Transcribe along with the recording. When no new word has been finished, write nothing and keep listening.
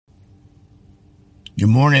Good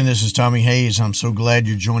morning. This is Tommy Hayes. I'm so glad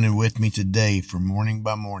you're joining with me today for Morning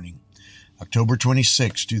by Morning, October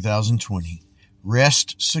 26, 2020.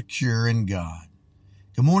 Rest secure in God.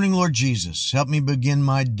 Good morning, Lord Jesus. Help me begin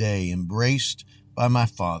my day embraced by my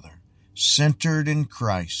Father, centered in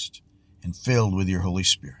Christ, and filled with your Holy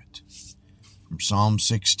Spirit. From Psalm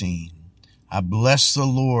 16. I bless the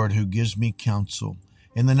Lord who gives me counsel.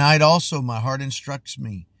 In the night also my heart instructs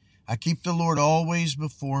me. I keep the Lord always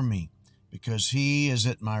before me. Because he is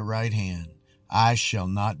at my right hand, I shall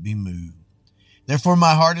not be moved. Therefore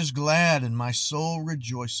my heart is glad and my soul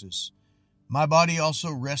rejoices. My body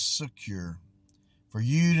also rests secure. For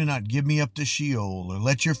you do not give me up to Sheol, or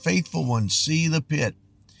let your faithful one see the pit.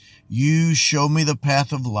 You show me the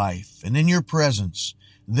path of life, and in your presence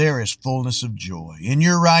there is fullness of joy. In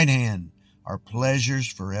your right hand are pleasures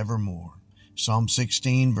forevermore. Psalm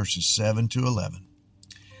 16, verses 7 to 11.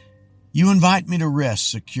 You invite me to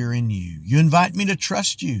rest secure in you. You invite me to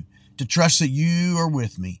trust that you are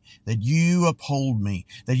with me, that you uphold me,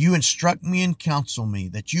 that you instruct me and counsel me,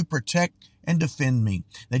 that you protect and defend me,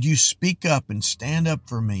 that you speak up and stand up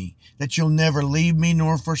for me, that you'll never leave me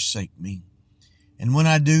nor forsake me. And when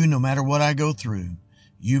I do, no matter what I go through,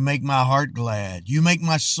 you make my heart glad, you make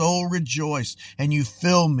my soul rejoice, and you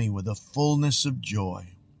fill me with a fullness of joy.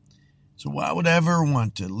 So why would I ever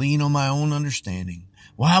want to lean on my own understanding?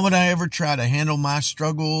 Why would I ever try to handle my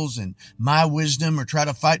struggles and my wisdom or try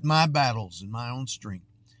to fight my battles in my own strength?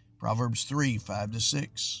 Proverbs 3, 5 to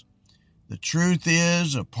 6. The truth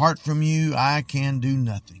is, apart from you, I can do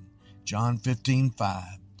nothing. John 15, 5.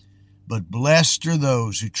 But blessed are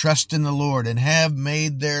those who trust in the Lord and have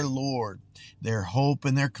made their Lord their hope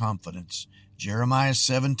and their confidence. Jeremiah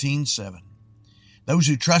 17, 7. Those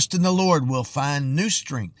who trust in the Lord will find new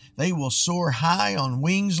strength. They will soar high on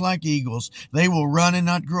wings like eagles. They will run and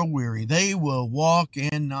not grow weary. They will walk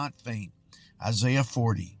and not faint. Isaiah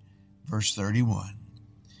 40, verse 31.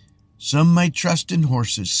 Some may trust in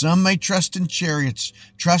horses. Some may trust in chariots,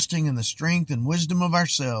 trusting in the strength and wisdom of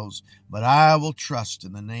ourselves. But I will trust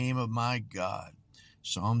in the name of my God.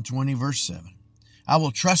 Psalm 20, verse 7. I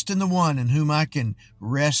will trust in the one in whom I can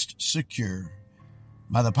rest secure.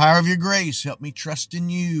 By the power of your grace, help me trust in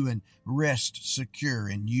you and rest secure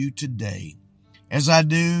in you today. As I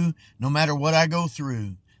do, no matter what I go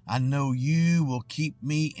through, I know you will keep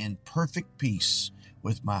me in perfect peace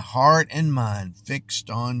with my heart and mind fixed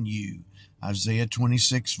on you. Isaiah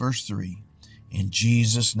 26, verse 3. In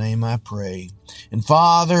Jesus' name I pray. And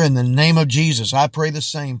Father, in the name of Jesus, I pray the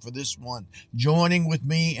same for this one, joining with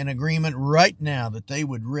me in agreement right now that they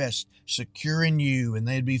would rest secure in you and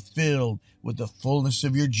they'd be filled with the fullness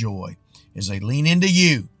of your joy as they lean into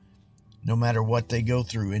you, no matter what they go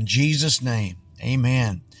through. In Jesus' name,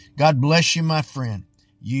 amen. God bless you, my friend.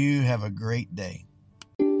 You have a great day.